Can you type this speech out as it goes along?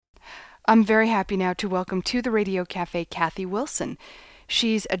I'm very happy now to welcome to the Radio Cafe Kathy Wilson.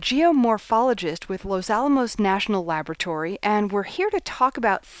 She's a geomorphologist with Los Alamos National Laboratory, and we're here to talk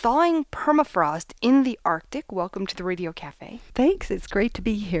about thawing permafrost in the Arctic. Welcome to the Radio Cafe. Thanks, it's great to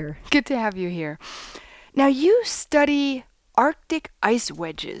be here. Good to have you here. Now, you study Arctic ice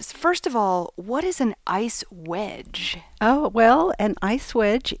wedges. First of all, what is an ice wedge? Oh, well, an ice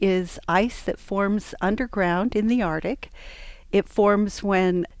wedge is ice that forms underground in the Arctic. It forms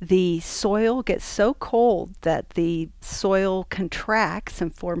when the soil gets so cold that the soil contracts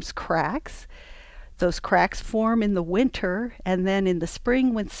and forms cracks. Those cracks form in the winter, and then in the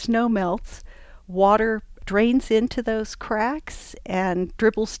spring when snow melts, water drains into those cracks and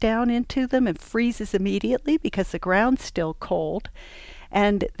dribbles down into them and freezes immediately because the ground's still cold.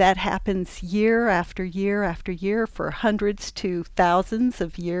 And that happens year after year after year for hundreds to thousands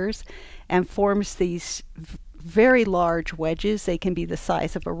of years and forms these very large wedges. They can be the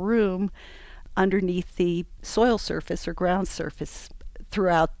size of a room underneath the soil surface or ground surface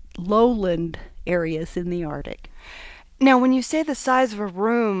throughout lowland areas in the Arctic. Now, when you say the size of a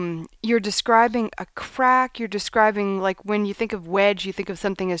room, you're describing a crack, you're describing, like, when you think of wedge, you think of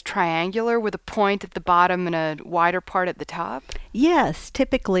something as triangular with a point at the bottom and a wider part at the top? Yes,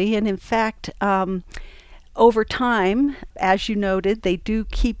 typically, and in fact, over time, as you noted, they do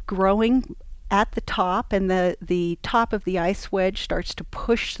keep growing at the top, and the top of the ice wedge starts to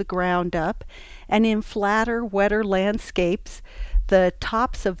push the ground up. And in flatter, wetter landscapes, the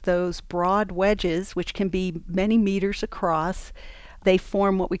tops of those broad wedges, which can be many meters across, they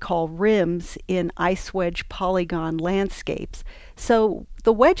form what we call rims in ice wedge polygon landscapes. So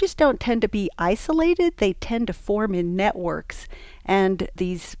the wedges don't tend to be isolated, they tend to form in networks. And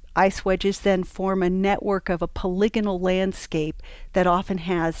these ice wedges then form a network of a polygonal landscape that often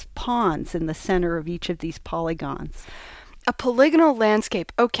has ponds in the center of each of these polygons. A polygonal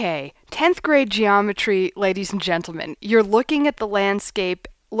landscape. Okay, 10th grade geometry, ladies and gentlemen. You're looking at the landscape,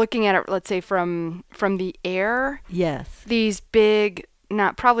 looking at it, let's say, from the air. Yes. These big,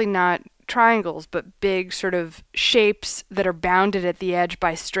 probably not triangles, but big sort of shapes that are bounded at the edge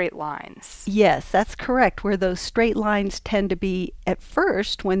by straight lines. Yes, that's correct. Where those straight lines tend to be at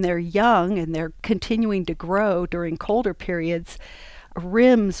first when they're young and they're continuing to grow during colder periods,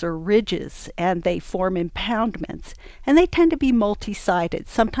 rims or ridges, and they form impoundments. And they tend to be multi-sided,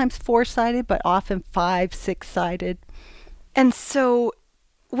 sometimes four-sided, but often five, six-sided. And so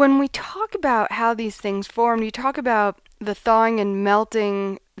when we talk about how these things form, you talk about the thawing and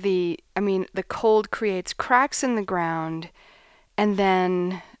melting, the cold creates cracks in the ground, and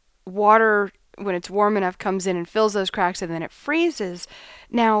then water, when it's warm enough, comes in and fills those cracks, and then it freezes.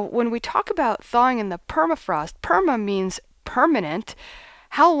 Now, when we talk about thawing in the permafrost, perma means permanent.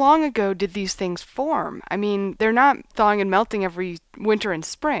 How long ago did these things form? I mean, they're not thawing and melting every winter and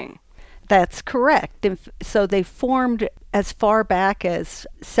spring. That's correct. So they formed as far back as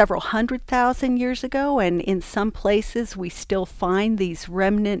several 100,000 years ago, and in some places we still find these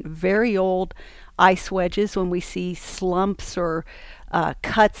remnant, very old ice wedges when we see slumps or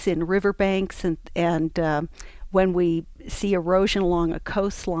cuts in riverbanks and when we see erosion along a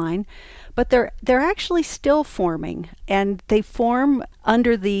coastline. But they're actually still forming, and they form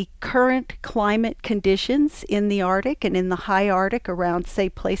under the current climate conditions in the Arctic and in the high Arctic around, say,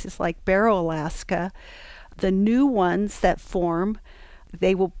 places like Barrow, Alaska. The new ones that form,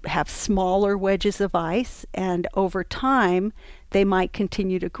 they will have smaller wedges of ice, and over time they might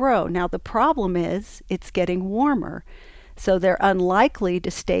continue to grow. Now the problem is it's getting warmer. So they're unlikely to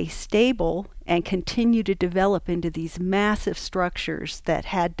stay stable and continue to develop into these massive structures that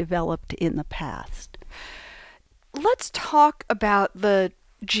had developed in the past. Let's talk about the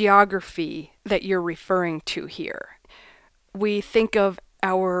geography that you're referring to here. We think of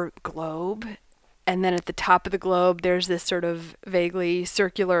our globe, and then at the top of the globe there's this sort of vaguely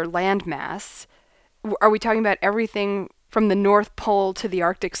circular landmass. Are we talking about everything from the North Pole to the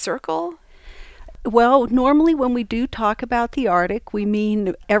Arctic Circle? Well, normally when we do talk about the Arctic, we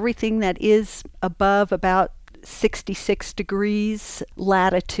mean everything that is above about 66 degrees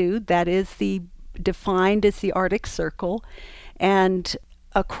latitude. That is defined as the Arctic Circle. And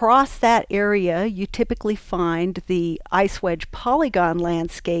across that area, you typically find the ice wedge polygon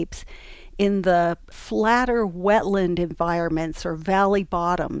landscapes in the flatter wetland environments or valley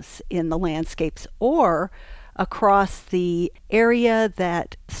bottoms in the landscapes, or across the area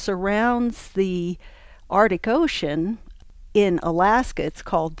that surrounds the Arctic Ocean. In Alaska, it's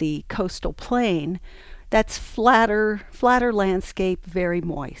called the coastal plain. That's flatter landscape, very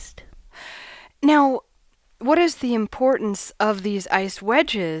moist. Now, what is the importance of these ice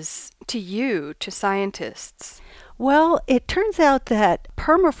wedges to you, to scientists? Well, it turns out that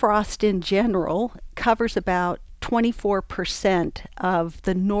permafrost in general covers about 24% of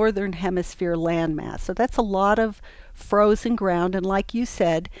the northern hemisphere landmass. So that's a lot of frozen ground. And like you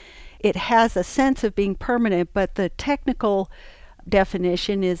said, it has a sense of being permanent, but the technical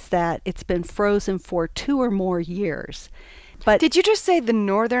definition is that it's been frozen for 2 or more years. But did you just say the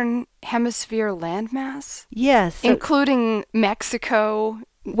northern hemisphere landmass? yes, so, Including Mexico,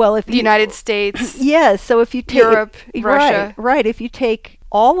 well, if the United States, yes, so if you take Europe, right, Russia. right, if you take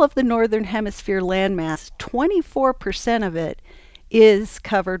all of the northern hemisphere landmass, 24% of it is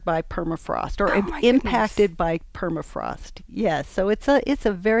covered by permafrost or Oh my impacted by permafrost. Yes, so it's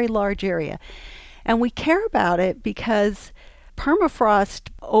a very large area. And we care about it because permafrost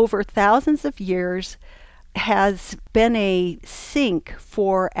over thousands of years has been a sink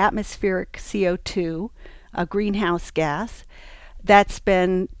for atmospheric CO2, a greenhouse gas, that's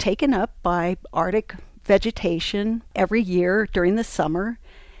been taken up by Arctic vegetation every year during the summer.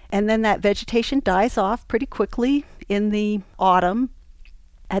 And then that vegetation dies off pretty quickly in the autumn.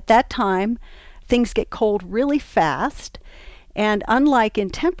 At that time, things get cold really fast. And unlike in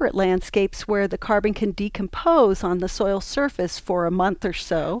temperate landscapes where the carbon can decompose on the soil surface for a month or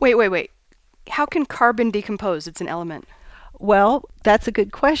so. Wait. How can carbon decompose? It's an element. Well, that's a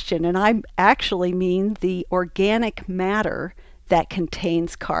good question. And I actually mean the organic matter that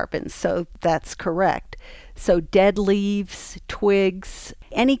contains carbon. So that's correct. So dead leaves, twigs,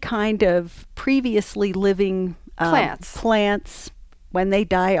 any kind of previously living plants, when they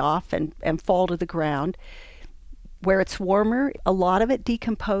die off and fall to the ground, where it's warmer, a lot of it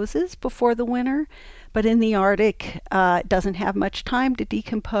decomposes before the winter. But in the Arctic, it doesn't have much time to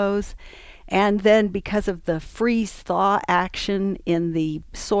decompose. And then because of the freeze-thaw action in the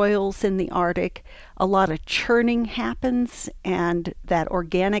soils in the Arctic, a lot of churning happens, and that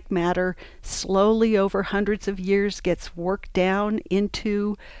organic matter slowly over hundreds of years gets worked down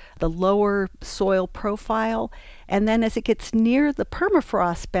into the lower soil profile. And then as it gets near the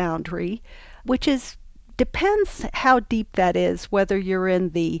permafrost boundary, which depends how deep that is, whether you're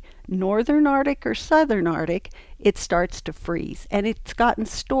in the northern Arctic or southern Arctic, it starts to freeze. And it's gotten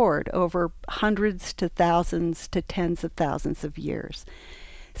stored over hundreds to thousands to tens of thousands of years.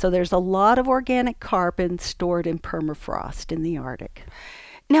 So there's a lot of organic carbon stored in permafrost in the Arctic.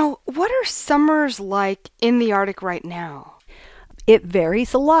 Now, what are summers like in the Arctic right now? It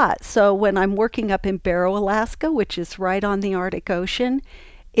varies a lot. So when I'm working up in Barrow, Alaska, which is right on the Arctic Ocean,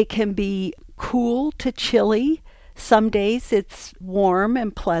 it can be cool to chilly. Some days it's warm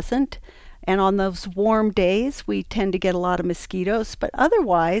and pleasant. And on those warm days, we tend to get a lot of mosquitoes. But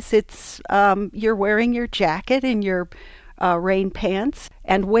otherwise, it's you're wearing your jacket and your rain pants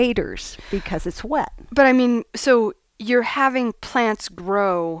and waders because it's wet. But I mean, so you're having plants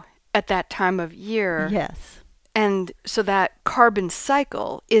grow at that time of year. Yes. And so that carbon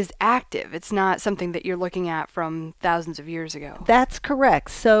cycle is active. It's not something that you're looking at from thousands of years ago. That's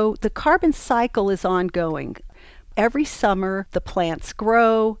correct. So the carbon cycle is ongoing. Every summer, the plants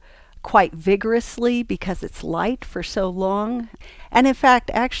grow quite vigorously because it's light for so long. And in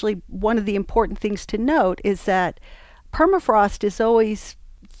fact, actually, one of the important things to note is that permafrost is always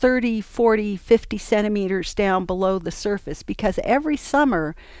 30, 40, 50 centimeters down below the surface because every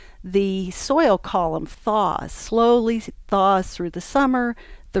summer the soil column slowly thaws through the summer.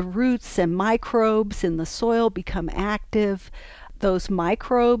 The roots and microbes in the soil become active. Those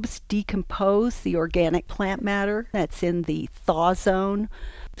microbes decompose the organic plant matter that's in the thaw zone.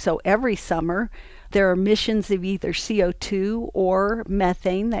 So every summer there are emissions of either CO2 or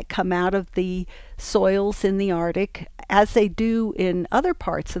methane that come out of the soils in the Arctic, as they do in other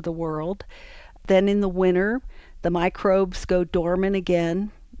parts of the world. Then in the winter, the microbes go dormant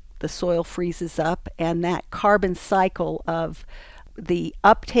again. The soil freezes up, and that carbon cycle of the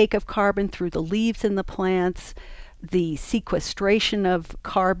uptake of carbon through the leaves in the plants, the sequestration of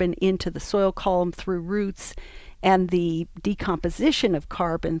carbon into the soil column through roots, and the decomposition of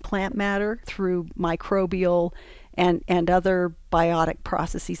carbon plant matter through microbial and other biotic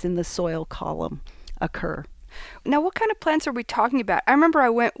processes in the soil column occur. Now, what kind of plants are we talking about? I remember I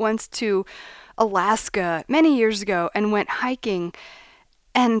went once to Alaska many years ago and went hiking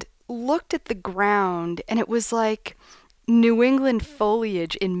and looked at the ground, and it was like New England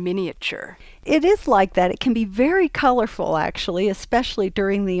foliage in miniature. It is like that. It can be very colorful, actually, especially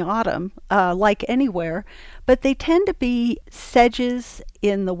during the autumn, like anywhere. But they tend to be sedges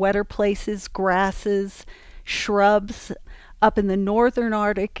in the wetter places, grasses, shrubs. Up in the northern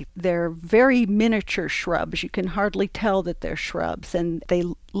Arctic, they're very miniature shrubs. You can hardly tell that they're shrubs, and they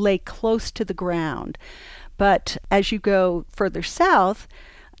lay close to the ground. But as you go further south,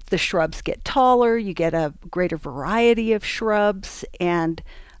 the shrubs get taller, you get a greater variety of shrubs and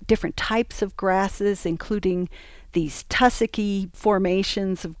different types of grasses, including these tussocky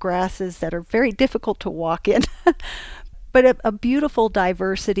formations of grasses that are very difficult to walk in. But a beautiful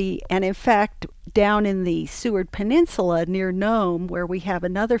diversity. And in fact, down in the Seward Peninsula near Nome, where we have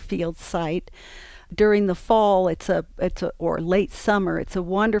another field site, during the fall, or late summer, it's a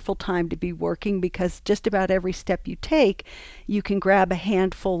wonderful time to be working because just about every step you take, you can grab a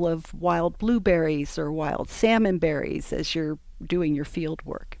handful of wild blueberries or wild salmon berries as you're doing your field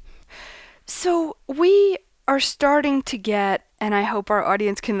work. So we are starting to get, and I hope our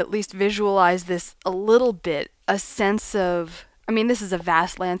audience can at least visualize this a little bit, a sense of, I mean, this is a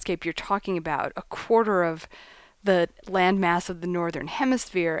vast landscape you're talking about, a quarter of the landmass of the Northern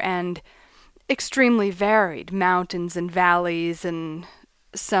Hemisphere, and extremely varied, mountains and valleys, and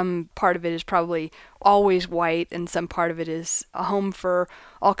some part of it is probably always white, and some part of it is a home for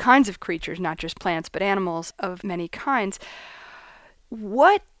all kinds of creatures, not just plants, but animals of many kinds.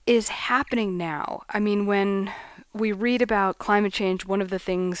 What is happening now? I mean, when we read about climate change, one of the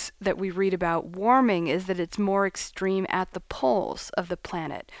things that we read about warming is that it's more extreme at the poles of the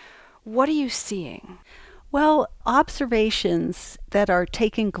planet. What are you seeing? Well, observations that are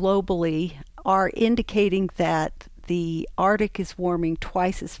taken globally are indicating that the Arctic is warming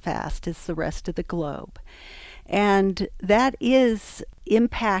twice as fast as the rest of the globe. And that is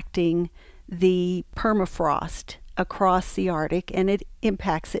impacting the permafrost across the Arctic, and it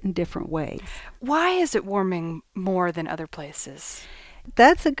impacts it in different ways. Why is it warming more than other places?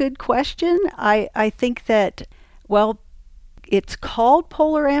 That's a good question. I think that, well, it's called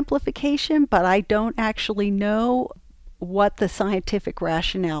polar amplification, but I don't actually know what the scientific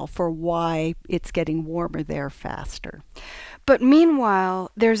rationale for why it's getting warmer there faster. But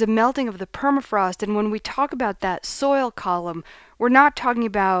meanwhile, there's a melting of the permafrost, and when we talk about that soil column, we're not talking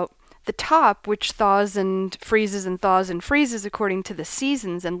about the top, which thaws and freezes and thaws and freezes according to the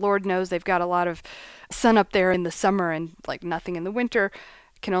seasons, and Lord knows they've got a lot of sun up there in the summer and like nothing in the winter.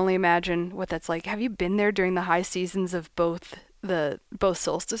 Can only imagine what that's like. Have you been there during the high seasons of both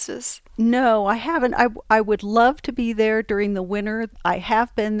solstices? No, I haven't. I would love to be there during the winter. I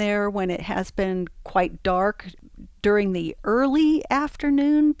have been there when it has been quite dark during the early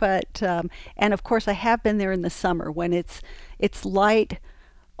afternoon, but and of course I have been there in the summer when it's light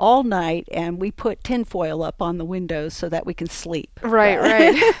all night, and we put tinfoil up on the windows so that we can sleep.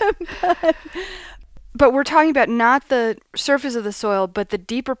 Right. But we're talking about not the surface of the soil, but the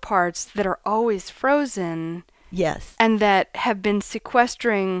deeper parts that are always frozen. Yes. And that have been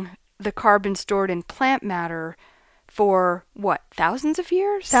sequestering the carbon stored in plant matter for, what, thousands of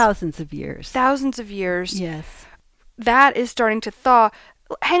years? Thousands of years. Thousands of years. Yes. That is starting to thaw.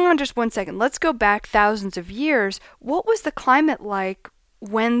 Hang on just one second. Let's go back thousands of years. What was the climate like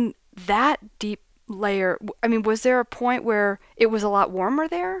when that deep layer, I mean, was there a point where it was a lot warmer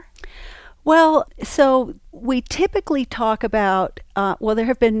there? Well, so we typically talk about, there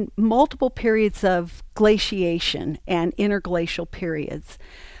have been multiple periods of glaciation and interglacial periods,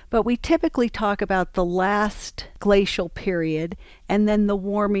 but we typically talk about the last glacial period and then the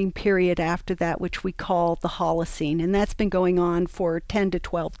warming period after that, which we call the Holocene, and that's been going on for 10 to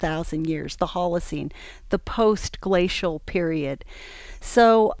 12,000 years, the Holocene, the post-glacial period.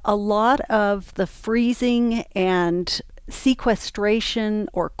 So a lot of the freezing and sequestration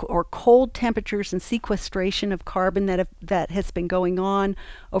or cold temperatures and sequestration of carbon that has been going on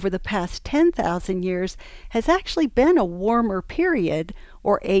over the past 10,000 years has actually been a warmer period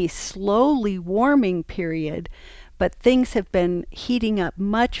or a slowly warming period, but things have been heating up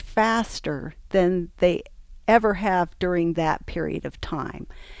much faster than they ever have during that period of time.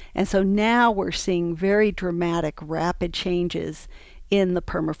 And so now we're seeing very dramatic, rapid changes in the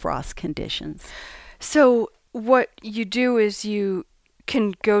permafrost conditions. So what you do is you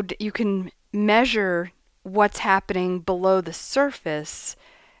can measure what's happening below the surface,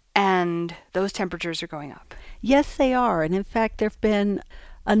 and those temperatures are going up. Yes, they are. And in fact, there have been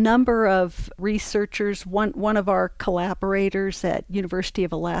a number of researchers, one of our collaborators at University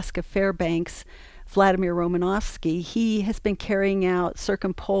of Alaska Fairbanks, Vladimir Romanovsky, he has been carrying out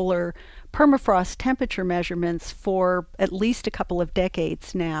circumpolar permafrost temperature measurements for at least a couple of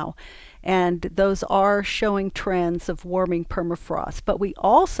decades now. And those are showing trends of warming permafrost. But we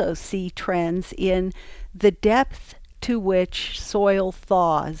also see trends in the depth to which soil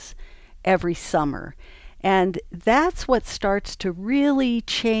thaws every summer. And that's what starts to really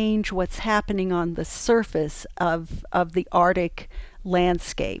change what's happening on the surface of the Arctic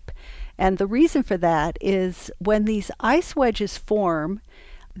landscape. And the reason for that is when these ice wedges form,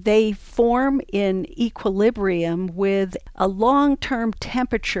 they form in equilibrium with a long-term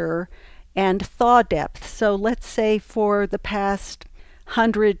temperature and thaw depth. So let's say for the past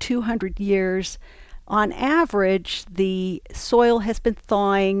 100, 200 years, on average, the soil has been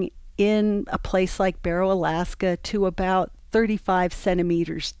thawing in a place like Barrow, Alaska, to about 35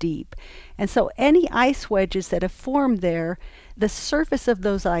 centimeters deep. And so any ice wedges that have formed there, the surface of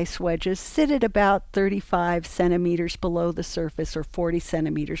those ice wedges sit at about 35 centimeters below the surface or 40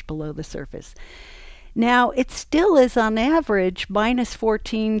 centimeters below the surface. Now, it still is on average minus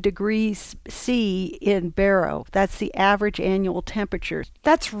 14 degrees C in Barrow. That's the average annual temperature.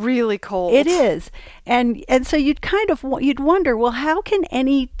 That's really cold. It is. And so you'd wonder, well, how can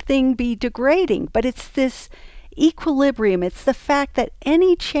anything be degrading? But it's this equilibrium. It's the fact that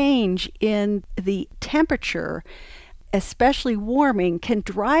any change in the temperature, especially warming, can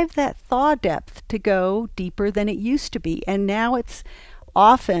drive that thaw depth to go deeper than it used to be. And now it's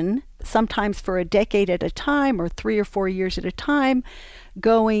often, sometimes for a decade at a time or 3 or 4 years at a time,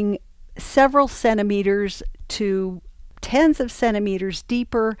 going several centimeters to tens of centimeters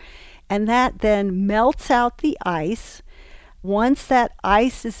deeper, and that then melts out the ice. Once that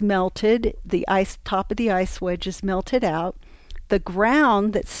ice is melted, the top of the ice wedge is melted out, the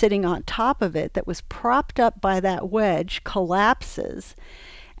ground that's sitting on top of it that was propped up by that wedge collapses,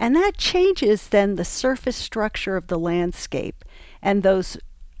 and that changes then the surface structure of the landscape. And those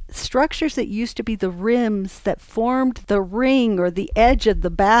structures that used to be the rims that formed the ring or the edge of the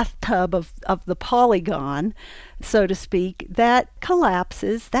bathtub of the polygon, so to speak, that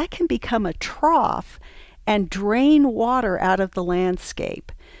collapses. That can become a trough and drain water out of the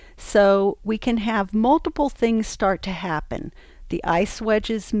landscape. So we can have multiple things start to happen. The ice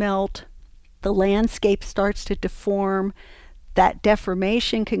wedges melt, the landscape starts to deform. That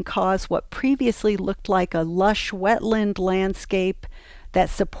deformation can cause what previously looked like a lush wetland landscape that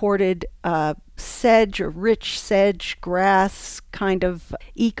supported sedge or rich sedge grass kind of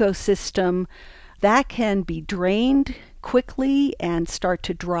ecosystem. That can be drained quickly and start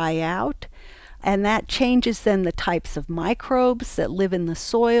to dry out. And that changes then the types of microbes that live in the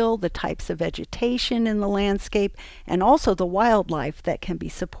soil, the types of vegetation in the landscape, and also the wildlife that can be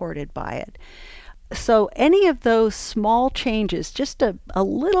supported by it. So any of those small changes, just a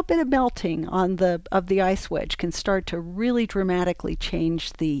little bit of melting of the ice wedge, can start to really dramatically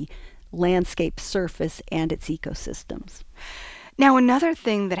change the landscape surface and its ecosystems. Now, another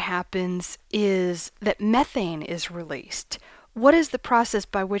thing that happens is that methane is released. What is the process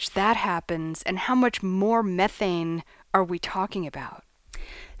by which that happens, and how much more methane are we talking about?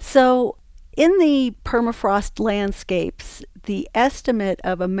 So in the permafrost landscapes, the estimate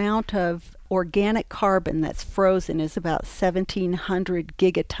of amount of organic carbon that's frozen is about 1,700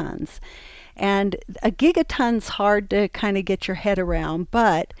 gigatons. And a gigaton's hard to kind of get your head around,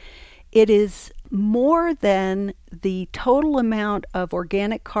 but it is more than the total amount of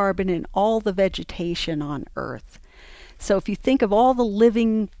organic carbon in all the vegetation on Earth. So if you think of all the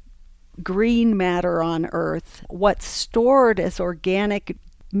living green matter on Earth, what's stored as organic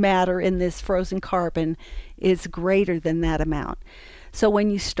matter in this frozen carbon is greater than that amount. So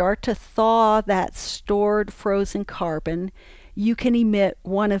when you start to thaw that stored frozen carbon, you can emit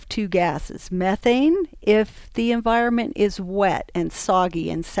one of two gases: methane if the environment is wet and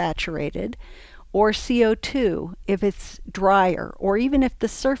soggy and saturated, or CO2 if it's drier, or even if the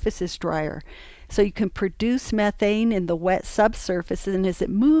surface is drier. So you can produce methane in the wet subsurface, and as it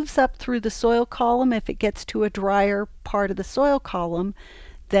moves up through the soil column, if it gets to a drier part of the soil column,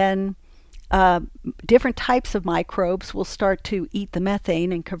 then different types of microbes will start to eat the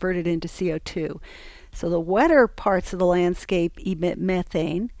methane and convert it into CO2. So the wetter parts of the landscape emit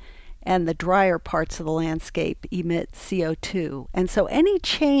methane, and the drier parts of the landscape emit CO2. And so any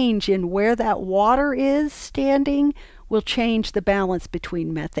change in where that water is standing will change the balance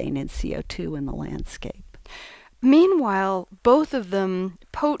between methane and CO2 in the landscape. Meanwhile, both of them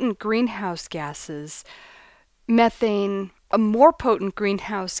potent greenhouse gases. Methane, a more potent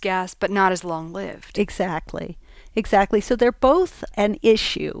greenhouse gas, but not as long-lived. Exactly. So they're both an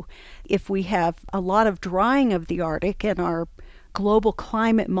issue. If we have a lot of drying of the Arctic, and our global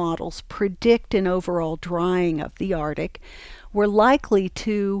climate models predict an overall drying of the Arctic, we're likely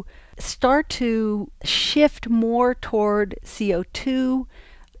to start to shift more toward CO2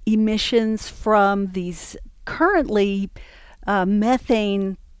 emissions from these currently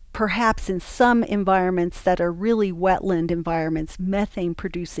methane, perhaps in some environments that are really wetland environments, methane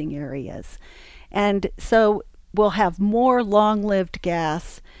producing areas. And so we'll have more long-lived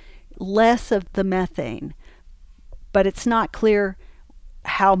gas, less of the methane. But it's not clear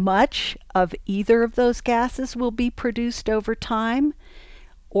how much of either of those gases will be produced over time,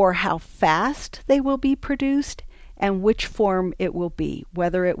 or how fast they will be produced, and which form it will be,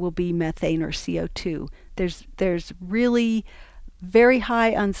 whether it will be methane or CO2. There's really very high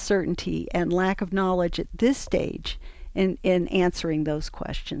uncertainty and lack of knowledge at this stage in answering those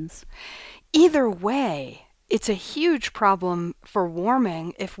questions. Either way, it's a huge problem for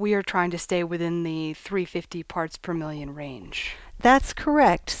warming if we are trying to stay within the 350 parts per million range. That's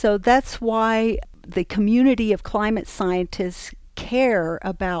correct. So that's why the community of climate scientists care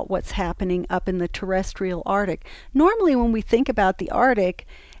about what's happening up in the terrestrial Arctic. Normally, when we think about the Arctic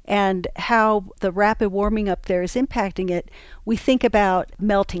and how the rapid warming up there is impacting it, we think about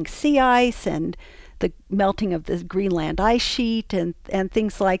melting sea ice and the melting of the Greenland ice sheet and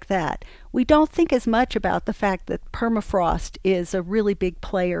things like that. We don't think as much about the fact that permafrost is a really big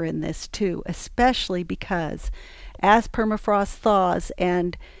player in this too, especially because as permafrost thaws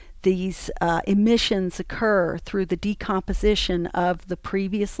and these emissions occur through the decomposition of the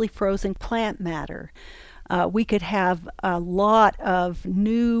previously frozen plant matter, we could have a lot of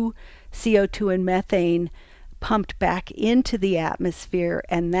new CO2 and methane pumped back into the atmosphere,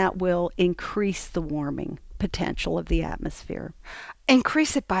 and that will increase the warming potential of the atmosphere.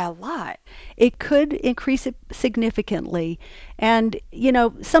 Increase it by a lot. It could increase it significantly. And,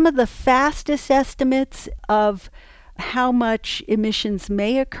 some of the fastest estimates of how much emissions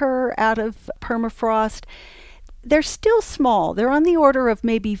may occur out of permafrost, they're still small. They're on the order of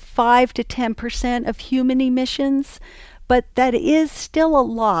maybe 5 to 10% of human emissions. But that is still a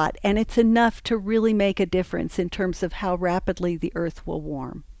lot, and it's enough to really make a difference in terms of how rapidly the Earth will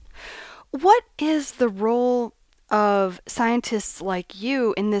warm. What is the role of scientists like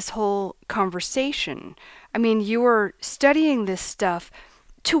you in this whole conversation? I mean, you are studying this stuff.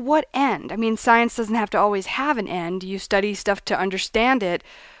 To what end? I mean, science doesn't have to always have an end. You study stuff to understand it.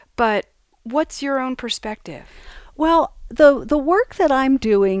 But what's your own perspective? Well, the work that I'm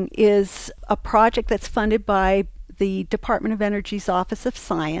doing is a project that's funded by the Department of Energy's Office of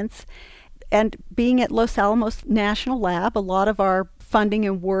Science. And being at Los Alamos National Lab, a lot of our funding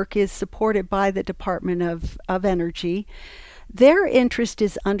and work is supported by the Department of Energy. Their interest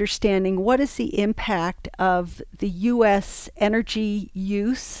is understanding what is the impact of the U.S. energy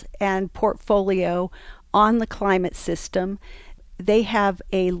use and portfolio on the climate system. They have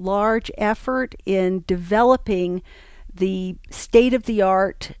a large effort in developing the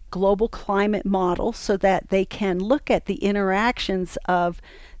state-of-the-art global climate model so that they can look at the interactions of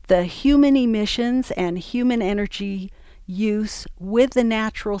the human emissions and human energy use with the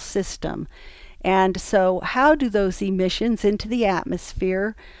natural system. And so how do those emissions into the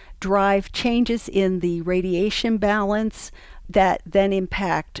atmosphere drive changes in the radiation balance that then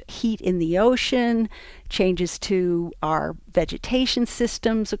impact heat in the ocean, changes to our vegetation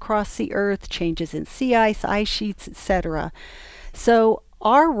systems across the Earth, changes in sea ice sheets, etc. So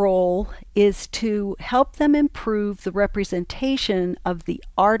our role is to help them improve the representation of the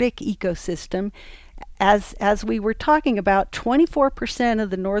Arctic ecosystem. As we were talking about, 24% of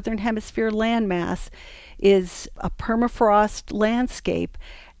the Northern Hemisphere landmass is a permafrost landscape.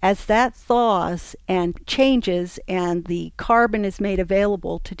 As that thaws and changes and the carbon is made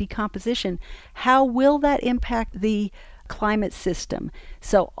available to decomposition, how will that impact the climate system?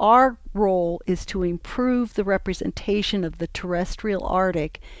 So our role is to improve the representation of the terrestrial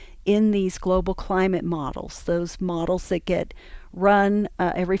Arctic in these global climate models, those models that get run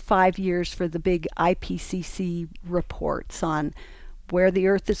every 5 years for the big IPCC reports on where the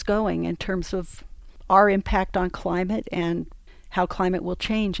Earth is going in terms of our impact on climate and how climate will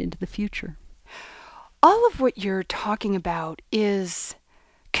change into the future. All of what you're talking about is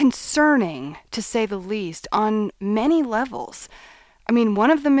concerning, to say the least, on many levels. I mean,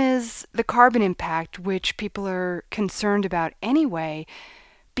 one of them is the carbon impact, which people are concerned about anyway,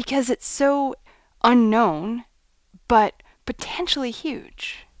 because it's so unknown, but potentially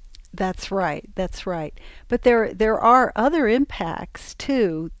huge. That's right. But there are other impacts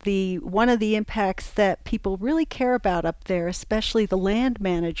too. One of the impacts that people really care about up there, especially the land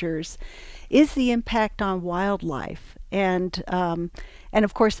managers, is the impact on wildlife. And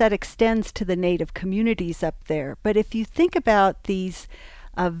of course that extends to the native communities up there. But if you think about these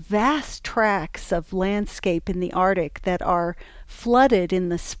vast tracts of landscape in the Arctic that are flooded in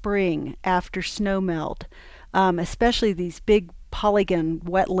the spring after snowmelt, especially these big polygon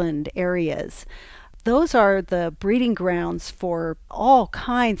wetland areas. Those are the breeding grounds for all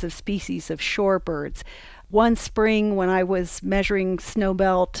kinds of species of shorebirds. One spring when I was measuring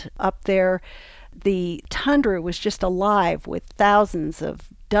snowmelt up there, the tundra was just alive with thousands of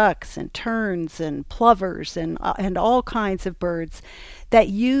ducks and terns and plovers and all kinds of birds that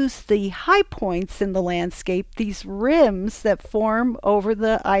use the high points in the landscape, these rims that form over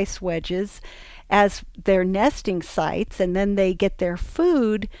the ice wedges as their nesting sites, and then they get their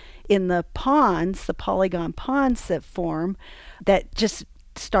food in the ponds, the polygon ponds that form, that just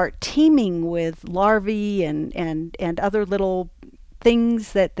start teeming with larvae and other little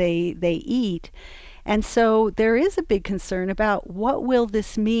things that they eat. And so there is a big concern about what will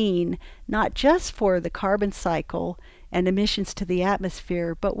this mean, not just for the carbon cycle and emissions to the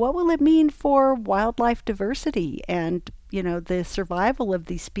atmosphere, but what will it mean for wildlife diversity and, the survival of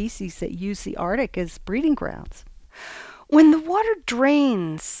these species that use the Arctic as breeding grounds. When the water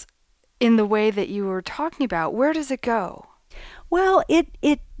drains in the way that you were talking about, where does it go? Well,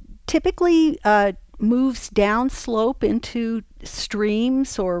 it typically moves downslope into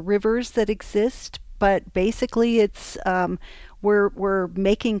streams or rivers that exist, but basically it's we're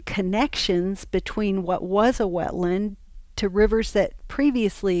making connections between what was a wetland to rivers that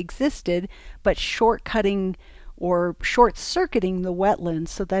previously existed, but shortcutting or short-circuiting the wetlands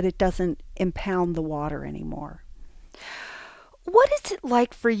so that it doesn't impound the water anymore. What is it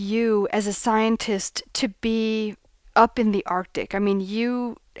like for you as a scientist to be up in the Arctic? I mean,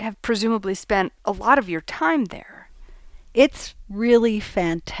 you have presumably spent a lot of your time there. It's really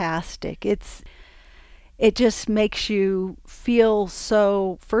fantastic. It just makes you feel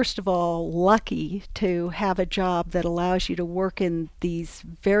so, first of all, lucky to have a job that allows you to work in these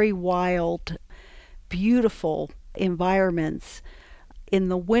very wild, beautiful environments. In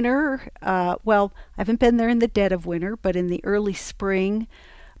the winter, I haven't been there in the dead of winter, but in the early spring,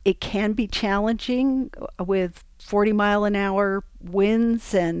 it can be challenging with 40-mile-an-hour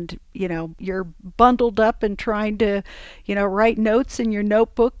winds, and you're bundled up and trying to write notes in your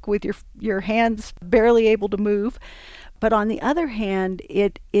notebook with your hands barely able to move. But on the other hand,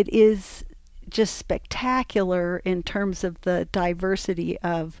 it is just spectacular in terms of the diversity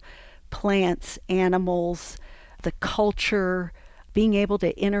of plants, animals, the culture, being able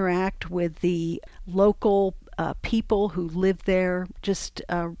to interact with the local people who live there. Just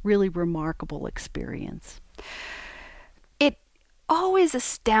a really remarkable experience. It always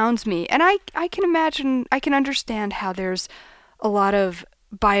astounds me, and I can understand how there's a lot of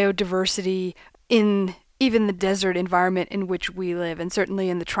biodiversity in even the desert environment in which we live, and certainly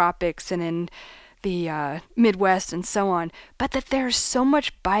in the tropics and in the Midwest and so on, but that there's so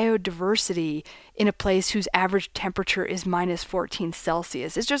much biodiversity in a place whose average temperature is minus 14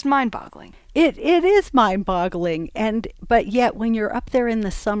 Celsius. It's just mind-boggling. It is mind-boggling, but yet when you're up there in the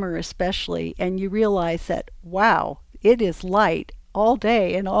summer especially, and you realize that, wow, it is light all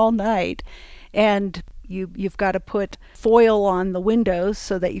day and all night, and you've got to put foil on the windows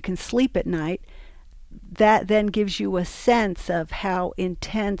so that you can sleep at night, that then gives you a sense of how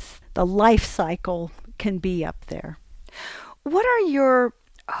intense the life cycle can be up there. What are your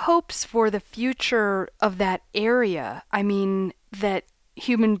hopes for the future of that area? I mean, that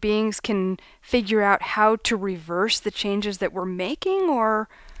human beings can figure out how to reverse the changes that we're making, or?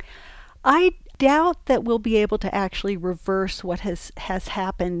 I doubt that we'll be able to actually reverse what has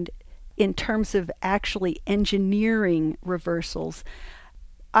happened in terms of actually engineering reversals.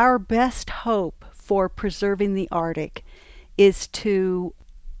 Our best hope for preserving the Arctic is to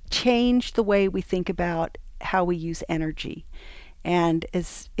change the way we think about how we use energy. And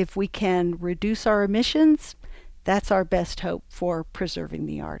if we can reduce our emissions, that's our best hope for preserving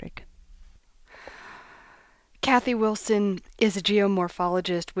the Arctic. Kathy Wilson is a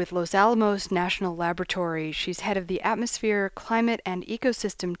geomorphologist with Los Alamos National Laboratory. She's head of the Atmosphere, Climate, and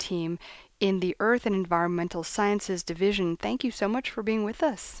Ecosystem team in the Earth and Environmental Sciences Division. Thank you so much for being with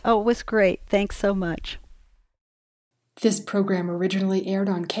us. Oh, it was great. Thanks so much. This program originally aired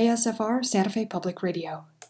on KSFR Santa Fe Public Radio.